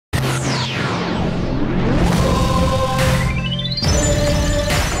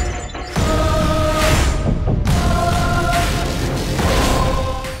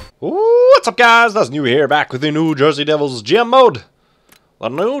What's up, guys? DustinYewy here, back with the New Jersey Devils gym mode. The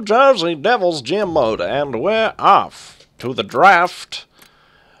New Jersey Devils gym mode, and we're off to the draft.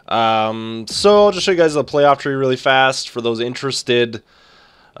 So I'll just show you guys the playoff tree really fast for those interested.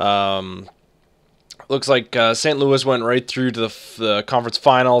 Looks like St. Louis went right through to the conference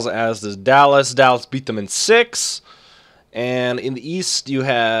finals, as does Dallas. Dallas beat them in 6. And in the East, you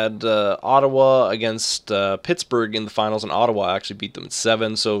had Ottawa against Pittsburgh in the finals, and Ottawa actually beat them in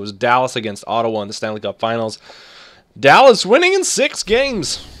 7. So it was Dallas against Ottawa in the Stanley Cup Finals. Dallas winning in 6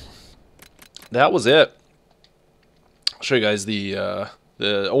 games. That was it. I'll show you guys the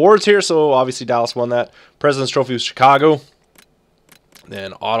awards here. So obviously Dallas won that. President's Trophy was Chicago.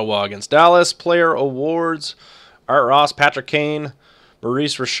 Then Ottawa against Dallas. Player awards: Art Ross, Patrick Kane,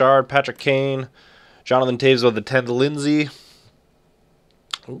 Maurice Richard, Patrick Kane. Jonathan Toews with the Ted Lindsay.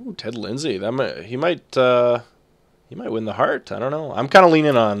 Ooh, Ted Lindsay. He might win the Hart. I don't know. I'm kind of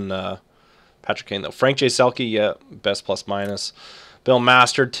leaning on Patrick Kane though. Frank J. Selke, yeah, best plus minus. Bill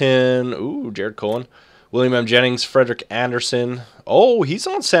Masterton. Ooh, Jared Cohen. William M. Jennings, Frederick Anderson. Oh, he's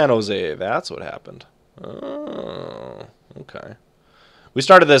on San Jose. That's what happened. Oh, okay. We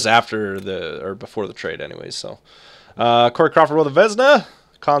started this before the trade, anyways. So, Corey Crawford with the Vezina.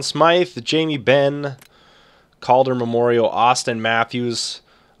 Conn Smythe, Jamie Benn, Calder Memorial, Austin Matthews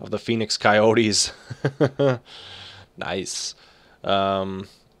of the Phoenix Coyotes. Nice.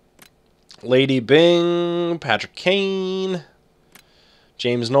 Lady Bing, Patrick Kane,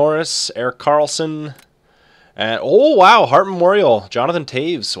 James Norris, Eric Carlson, and oh wow, Hart Memorial, Jonathan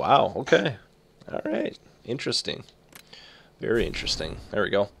Toews. Wow, okay. All right. Interesting. Very interesting. There we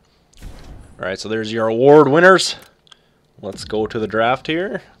go. All right, so there's your award winners. Let's go to the draft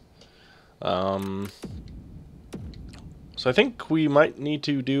here. So I think we might need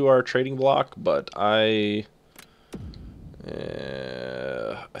to do our trading block, but I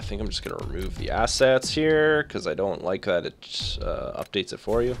think I'm just going to remove the assets here because I don't like that it updates it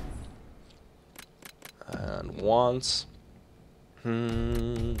for you. And wants.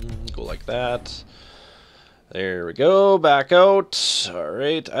 Go like that. There we go. Back out. All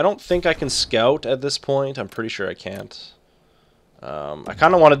right. I don't think I can scout at this point. I'm pretty sure I can't. I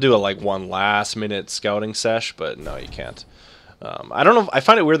kind of want to do one last minute scouting sesh, but no, you can't. I don't know. I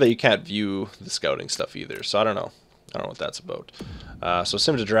find it weird that you can't view the scouting stuff either. So I don't know. I don't know what that's about. So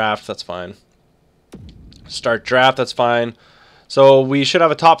sim to draft, that's fine. Start draft, that's fine. So we should have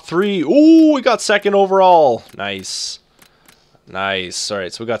a top 3. Ooh, we got second overall. Nice. Nice. All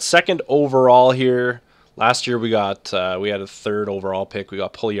right, so we got second overall here. Last year we got we had a 3rd overall pick. We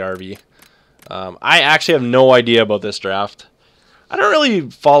got Puljujärvi. I actually have no idea about this draft. I don't really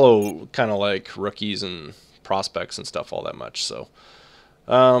follow kind of like rookies and prospects and stuff all that much. So,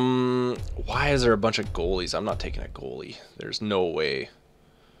 why is there a bunch of goalies? I'm not taking a goalie. There's no way.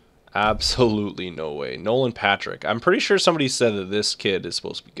 Absolutely no way. Nolan Patrick. I'm pretty sure somebody said that this kid is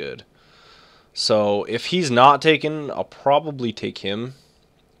supposed to be good. So, if he's not taken, I'll probably take him.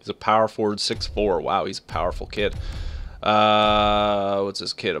 He's a power forward, 6'4". Wow, he's a powerful kid. What's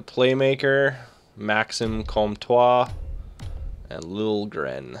this kid? A playmaker. Maxime Comtois. And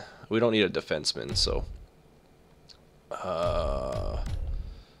Liljegren. We don't need a defenseman, so I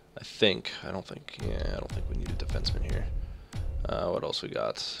don't think we need a defenseman here. What else we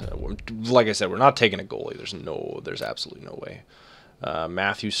got? Like I said, we're not taking a goalie. There's absolutely no way.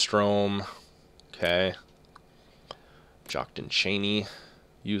 Matthew Strome, okay. Joktan Cheney,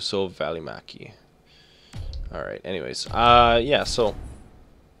 Juuso Välimäki. All right. Anyways, yeah. So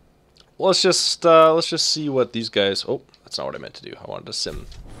let's just see what these guys. Oh. That's not what I meant to do. I wanted to sim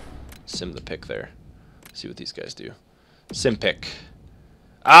the pick there. See what these guys do. Sim pick.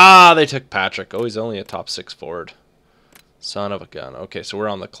 Ah, they took Patrick. Oh, he's only a top 6 forward. Son of a gun. Okay, so we're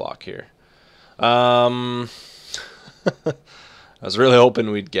on the clock here. I was really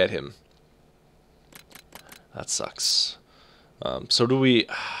hoping we'd get him. That sucks. So do we...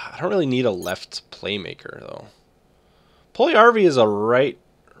 I don't really need a left playmaker, though. Puljujärvi is a right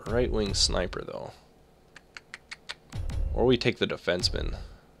wing sniper, though. Or we take the defenseman.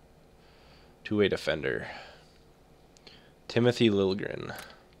 2-way defender. Timothy Liljegren.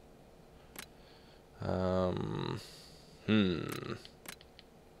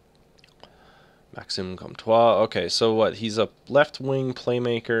 Maxime Comtois. Okay, so what? He's a left wing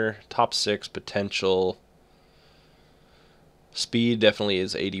playmaker. Top 6 potential. Speed definitely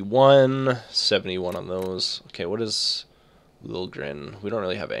is 81. 71 on those. Okay, what is Liljegren? We don't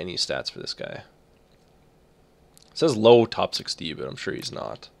really have any stats for this guy. It says low top 6D, but I'm sure he's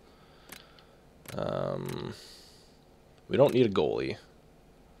not. We don't need a goalie.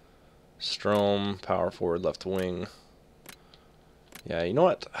 Strome, power forward, left wing. Yeah, you know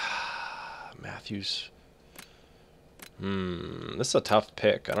what? Matthews. This is a tough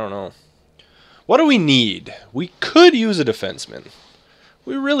pick. I don't know. What do we need? We could use a defenseman.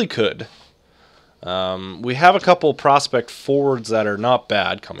 We really could. We have a couple prospect forwards that are not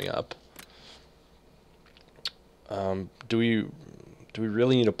bad coming up. Do we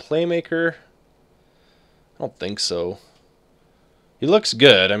really need a playmaker? I don't think so. He looks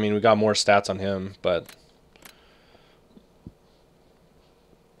good. I mean, we got more stats on him, but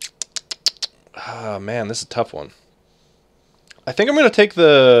man, this is a tough one. I think I'm going to take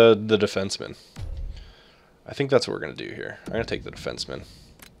the defenseman. I think that's what we're going to do here. I'm going to take the defenseman.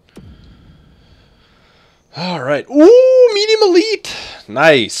 All right. Ooh, medium elite.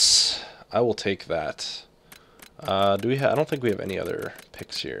 Nice. I will take that. Do we have? I don't think we have any other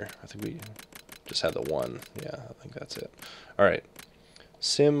picks here. I think we just had the one. Yeah, I think that's it. All right.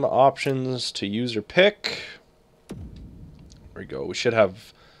 Sim options to user pick. There we go. We should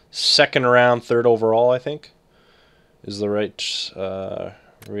have second round, third overall, I think. Is the right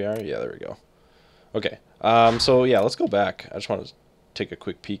we are? Yeah, there we go. Okay. So yeah, let's go back. I just want to take a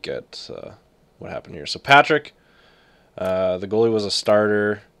quick peek at what happened here. So Patrick, the goalie was a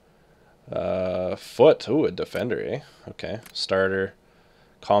starter. Foot, ooh, a defender, eh? Okay, starter.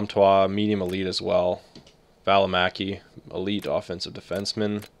 Comtois, medium elite as well. Valimaki, elite offensive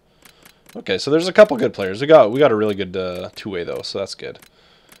defenseman. Okay, so there's a couple good players. We got a really good two-way though, so that's good.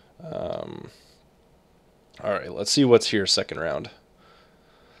 All right, let's see what's here second round.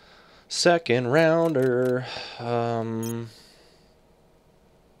 Second rounder. Although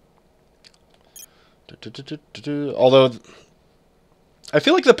I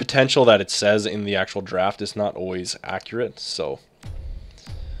feel like the potential that it says in the actual draft is not always accurate, so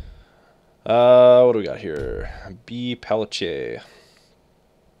what do we got here? B. Pelletier.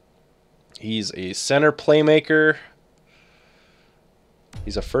 He's a center playmaker.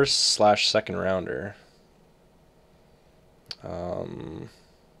 He's a first/second rounder.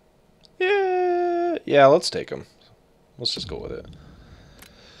 Yeah, let's take him. Let's just go with it.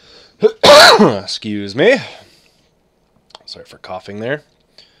 Excuse me. Sorry for coughing there.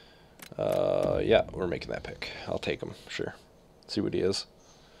 Yeah, we're making that pick. I'll take him, sure. See what he is.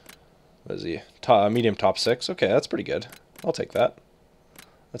 What is he? Medium top 6. Okay, that's pretty good. I'll take that.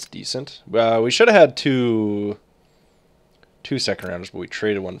 That's decent. We should have had two second rounders, but we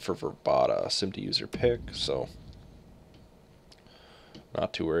traded one for Verbata. Sim to user pick, so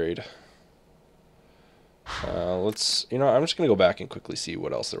not too worried. Let's, I'm just going to go back and quickly see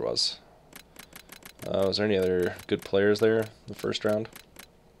what else there was. Was there any other good players there in the first round?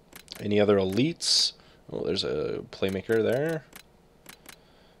 Any other elites? Oh, there's a playmaker there.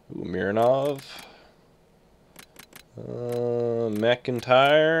 Ooh, Mironov.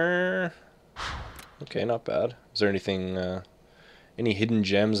 McIntyre. Okay, not bad. Is there anything, any hidden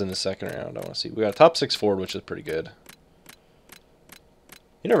gems in the second round? I want to see. We got a top 6 forward, which is pretty good.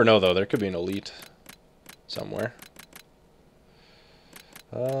 You never know, though. There could be an elite somewhere.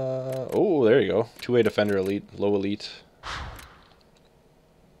 Oh, there you go. Two-way defender elite, low elite.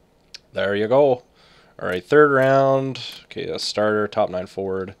 There you go. All right, third round. Okay, a starter, top 9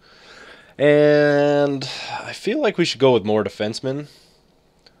 forward. And I feel like we should go with more defensemen.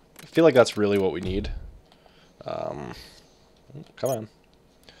 I feel like that's really what we need. Come on.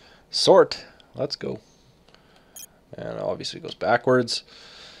 Sort. Let's go. And obviously it goes backwards.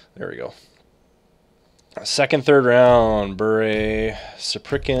 There we go. Second, third round. Bure,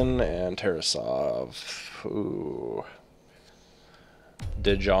 Saprikin, and Tarasov. Ooh.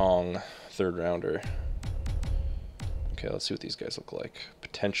 De Jong, third rounder. Okay, let's see what these guys look like.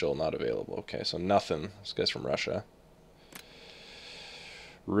 Potential not available. Okay, so nothing. This guy's from Russia.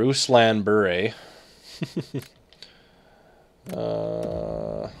 Ruslan Bure.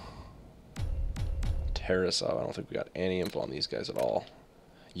 Tarasov. I don't think we got any info on these guys at all.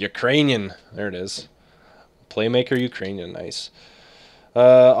 Ukrainian. There it is. Playmaker Ukrainian. Nice.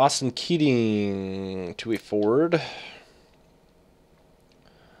 Austin Keating, two-way forward.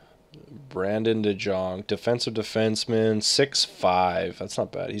 Brandon DeJong, defensive defenseman, 6'5". That's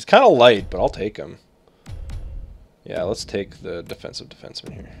not bad. He's kind of light, but I'll take him. Yeah, let's take the defensive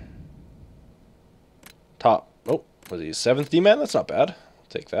defenseman here. Top. Oh, was he 7th D-man? That's not bad. I'll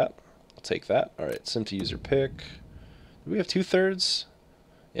take that. I'll take that. All right, sim to user pick. Did we have 2/3?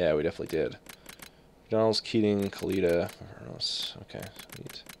 Yeah, we definitely did. Donalds, Keating, Kalita. Okay,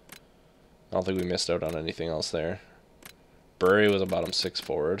 sweet. I don't think we missed out on anything else there. Burry was a bottom 6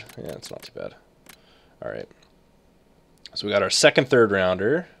 forward. Yeah, it's not too bad. All right. So we got our second, third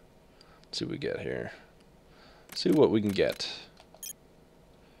rounder. Let's see what we get here. Let's see what we can get.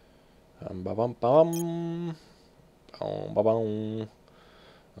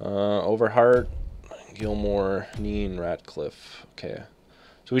 Overhart, Gilmore, Neen, Ratcliffe. Okay.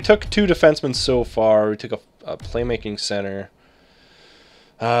 So we took 2 defensemen so far. We took a playmaking center.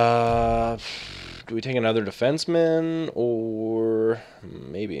 Do we take another defenseman or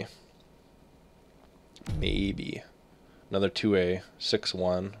maybe another 2A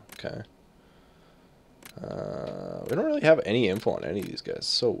 6-1? Okay. We don't really have any info on any of these guys.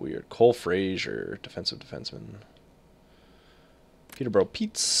 So weird. Cole Frazier, defensive defenseman. Peterborough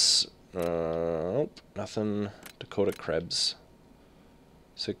Pete's. Nope, nothing. Dakota Krebs.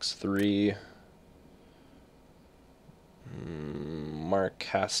 6'3". Mark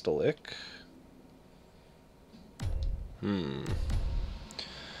Kastelik.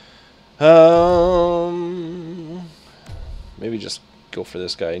 Maybe just go for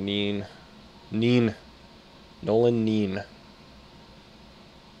this guy, Nolan Neen.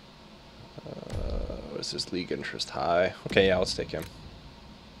 Is his league interest high? Okay, yeah, let's take him.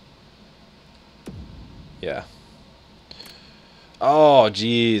 Yeah. Oh,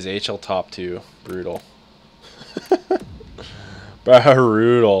 geez, HL top 2, brutal.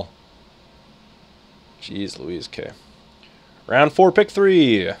 Brutal. Jeez Louise, okay. Round 4, pick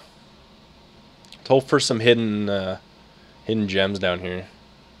 3. Let's hope for some hidden gems down here.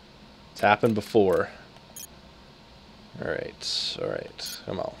 It's happened before. Alright,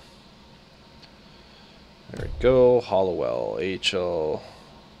 come on. There we go. Hollowell, HL,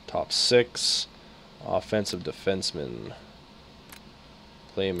 top 6. Offensive defenseman.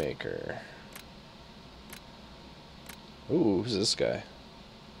 Playmaker. Ooh, who's this guy?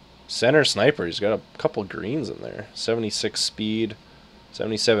 Center sniper. He's got a couple greens in there. 76 speed,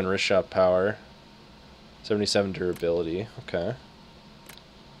 77 wrist shot power, 77 durability. Okay.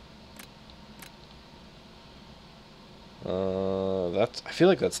 I feel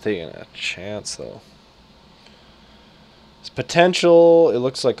like that's taking a chance though. His potential, it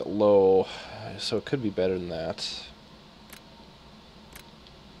looks like low, so it could be better than that.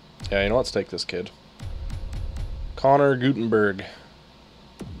 Yeah, you know, let's take this kid. Connor Gutenberg.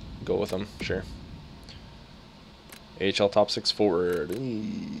 Go with him, sure. AHL top 6 forward.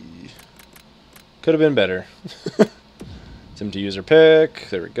 Could have been better. It's empty user pick.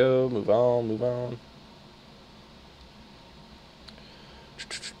 There we go. Move on.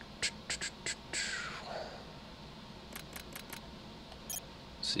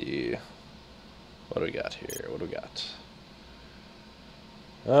 See. What do we got here?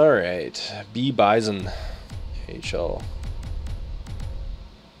 Alright. B. Bison. HL.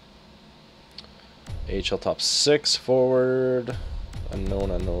 HL top 6 forward. Unknown.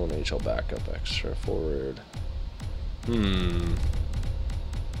 HL backup extra forward.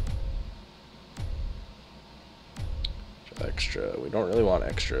 Extra. We don't really want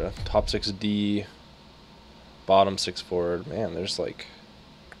extra. Top 6 D. Bottom 6 forward. Man, there's like...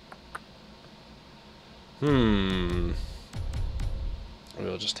 We'll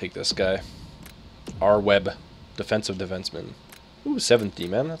just take this guy. R. Webb. Defensive defenseman. Ooh, 7th D,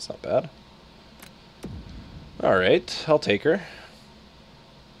 man. That's not bad. Alright, I'll take her.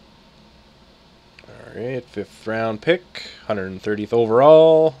 Alright, 5th round pick. 130th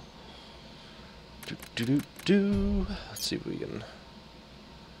overall. Let's see if we can...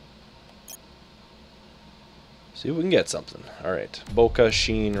 get something. Alright, Boca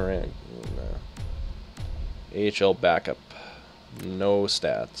Sheen rank. AHL backup. No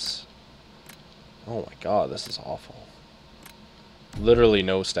stats. Oh my god, this is awful. Literally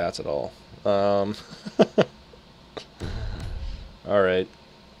no stats at all. Alright.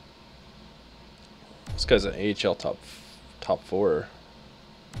 This guy's an AHL top 4.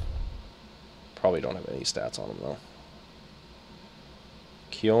 Probably don't have any stats on him though.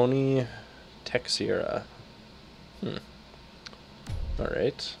 Keone Texiera.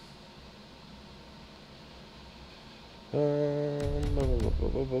 Alright.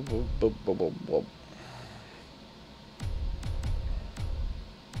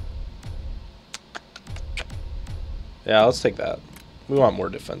 Yeah, let's take that. We want more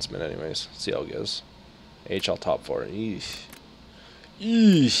defensemen anyways. See how it goes. HL top 4. Eesh.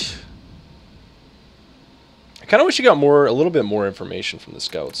 I kind of wish you got a little bit more information from the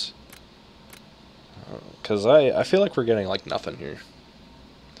scouts. Because I feel like we're getting like nothing here.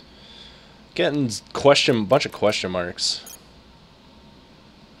 Getting bunch of question marks.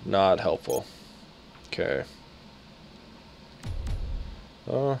 Not helpful. Okay.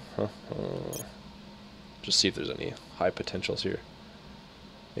 Just see if there's any high potentials here.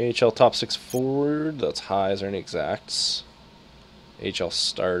 AHL top 6 forward. That's high. Is there any exacts? AHL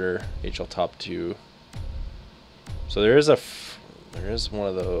starter. AHL top 2. So there is one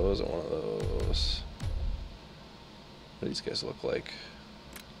of those and one of those. What do these guys look like?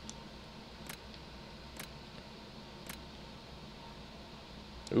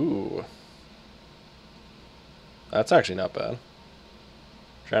 Ooh. That's actually not bad.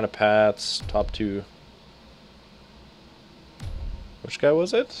 Trying to Pats, top 2. Which guy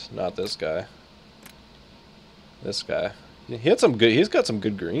was it? Not this guy. This guy. He had some good. He's got some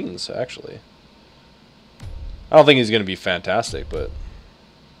good greens, actually. I don't think he's going to be fantastic, but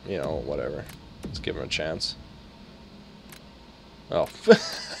you know, whatever. Let's give him a chance. Oh.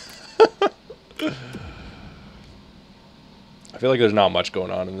 I feel like there's not much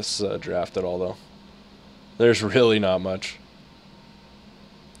going on in this draft at all, though. There's really not much.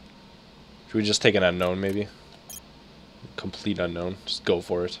 Should we just take an unknown, maybe? Complete unknown. Just go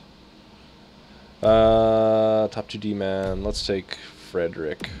for it. Top 2 D-man. Let's take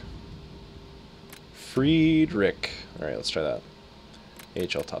Friedrich. Alright, let's try that.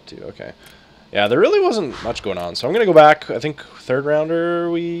 AHL top 2. Okay. Yeah, there really wasn't much going on. So I'm going to go back. I think third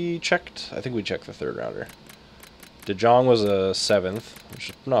rounder we checked. I think we checked the third rounder. De Jong was a 7th,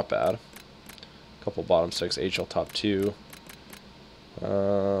 which is not bad. A couple bottom 6. AHL top 2.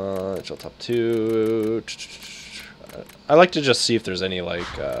 AHL top 2. I like to just see if there's any like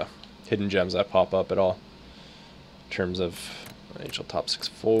hidden gems that pop up at all. In terms of AHL top 6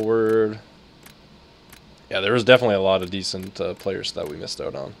 forward. Yeah, there was definitely a lot of decent players that we missed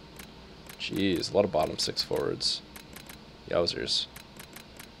out on. Jeez, a lot of bottom 6 forwards. Yowzers.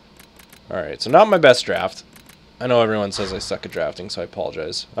 Alright, so not my best draft. I know everyone says I suck at drafting, so I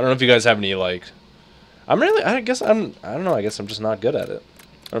apologize. I don't know if you guys have any, like... I don't know, I guess I'm just not good at it.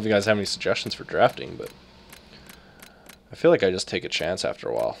 I don't know if you guys have any suggestions for drafting, but... I feel like I just take a chance after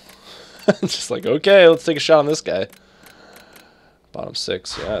a while. Just like, okay, let's take a shot on this guy. Bottom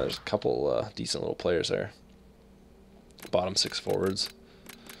 6, yeah, there's a couple decent little players there. Bottom 6 forwards.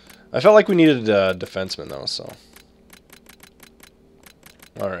 I felt like we needed a defenseman, though, so...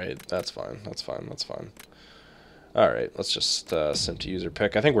 Alright, that's fine, that's fine, that's fine. Alright, let's just sim to user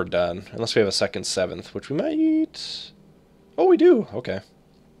pick. I think we're done. Unless we have a second 7th, which we might... Oh, we do! Okay.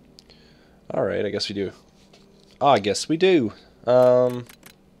 Alright, I guess we do. I guess we do. Alright,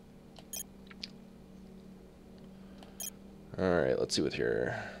 let's see what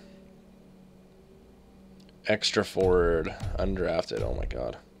here. Extra forward, undrafted. Oh my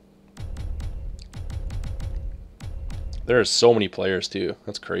god. There are so many players too.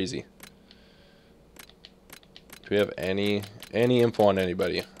 That's crazy. Do we have any info on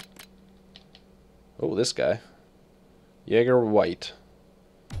anybody? Oh, this guy. Jaeger White.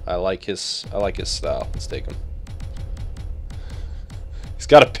 I like his style. Let's take him. He's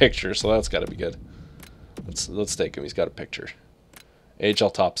got a picture, so that's got to be good. Let's take him. He's got a picture.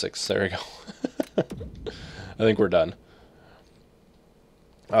 AHL top 6. There we go. I think we're done.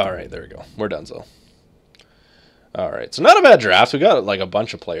 Alright, there we go. We're done, so. Alright, so not a bad draft. We got like a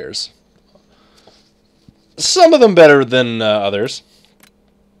bunch of players. Some of them better than others.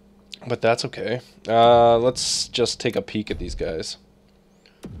 But that's okay. Let's just take a peek at these guys.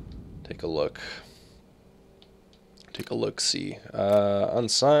 Take a look. Take a look-see.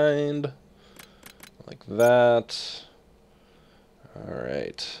 Unsigned. Like that.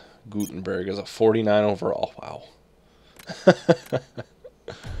 Alright. Gutenberg is a 49 overall. Wow.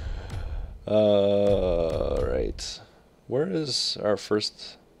 Alright. Where's our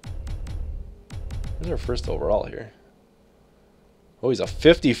first overall here? Oh, he's a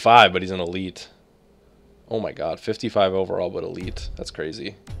 55, but he's an elite. Oh my god, 55 overall, but elite. That's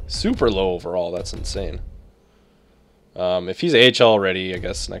crazy. Super low overall. That's insane. If he's AHL already, I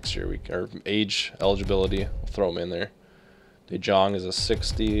guess next year or age eligibility, we'll throw him in there. De Jong is a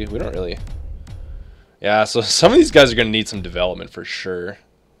 60. We don't really. Yeah, so some of these guys are going to need some development for sure,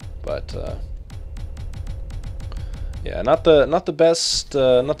 but yeah, not the best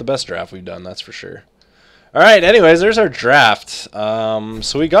draft we've done, that's for sure. All right, anyways, there's our draft.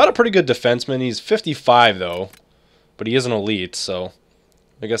 So we got a pretty good defenseman. He's 55 though, but he is an elite, so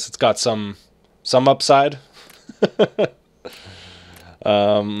I guess it's got some upside.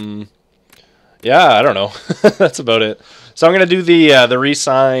 Yeah, I don't know. That's about it. So I'm gonna do the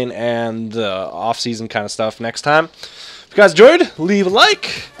re-sign and off-season kind of stuff next time. If you guys enjoyed, leave a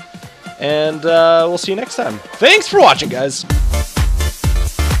like, and we'll see you next time. Thanks for watching, guys.